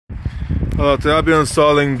Today I'll be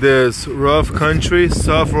installing this Rough Country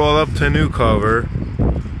soft roll-up tonneau cover.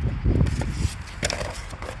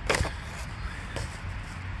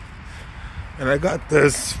 And I got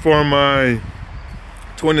this for my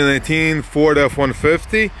 2019 Ford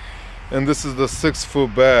F-150, and this is the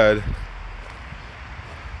 6-foot bed.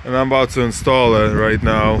 And I'm about to install it right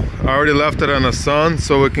now. I already left it in the sun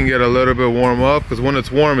so it can get a little bit warm up, because when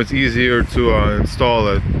it's warm it's easier to install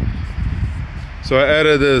it. So I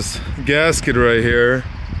added this gasket right here.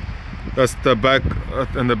 That's the back,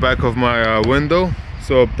 in the back of my window.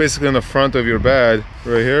 So basically in the front of your bed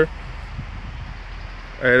right here,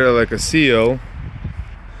 I added like a seal.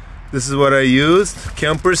 This is what I used,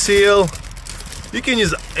 Kemper seal. You can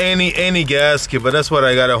use any gasket, but that's what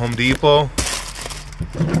I got at Home Depot.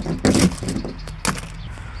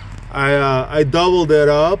 I doubled it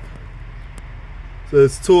up, so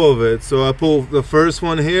it's two of it. So I pull the first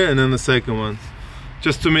one here and then the second one,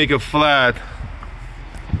 just to make it flat.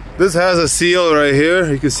 This has a seal right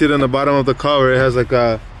here. You can see it on the bottom of the cover. It has like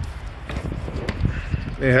a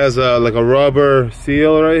rubber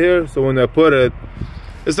seal right here. So when I put it,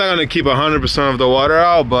 it's not gonna keep 100% of the water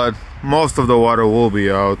out, but most of the water will be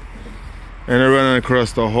out. And they're running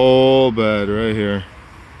across the whole bed right here.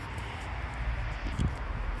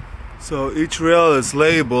 So each rail is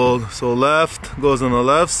labeled. So left goes on the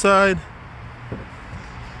left side,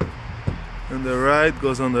 and the right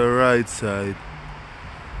goes on the right side.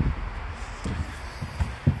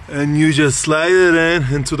 And you just slide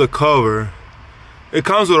it into the cover. It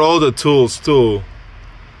comes with all the tools too.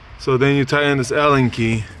 So then you tighten this Allen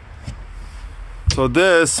key. So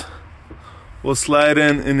this will slide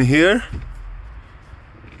in here.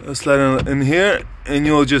 Slide in here, and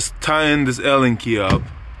you'll just tighten this Allen key up.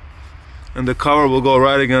 And the cover will go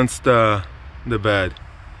right against the bed.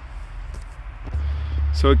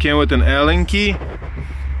 So it came with an Allen key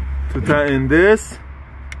to tighten this,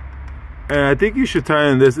 and I think you should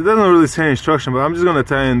tighten this. It doesn't really say instruction, but I'm just gonna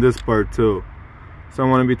tighten this part too. So I'm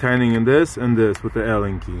gonna be tightening in this and this with the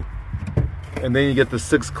Allen key. And then you get the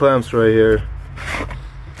 6 clamps right here,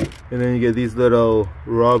 and then you get these little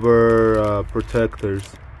rubber protectors.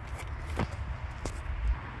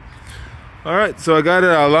 Alright, so I got it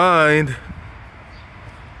aligned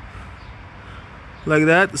like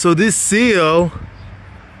that. So this seal,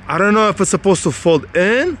 I don't know if it's supposed to fold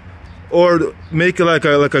in or make it like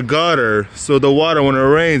a gutter, so the water, when it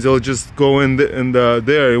rains, it'll just go in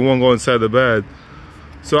there. It won't go inside the bed.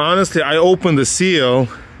 So honestly, I opened the seal,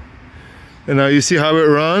 and now you see how it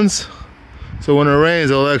runs. So when it rains,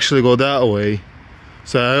 it'll actually go that way.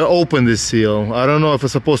 So I opened this seal. I don't know if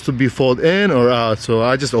it's supposed to be fold in or out, so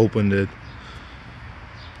I just opened it.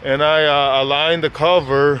 And I aligned the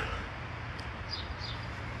cover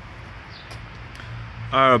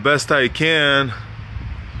best I can.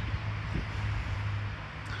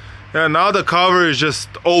 And now the cover is just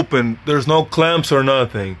open. There's no clamps or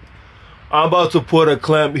nothing. I'm about to put a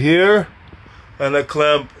clamp here and a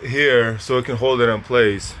clamp here so it can hold it in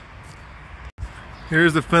place.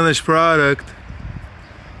 Here's the finished product.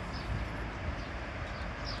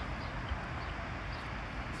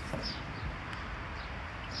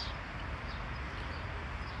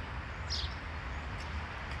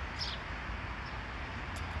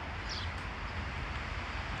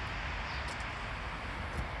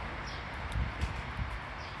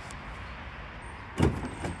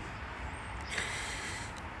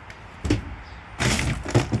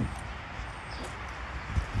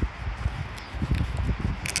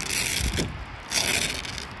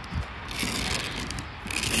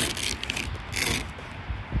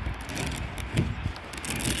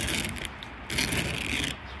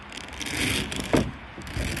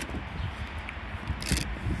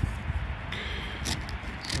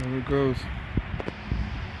 There it goes.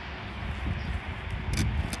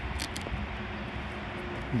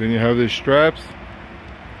 Then you have these straps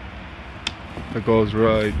that goes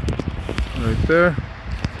right there.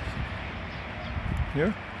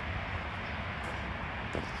 Yeah.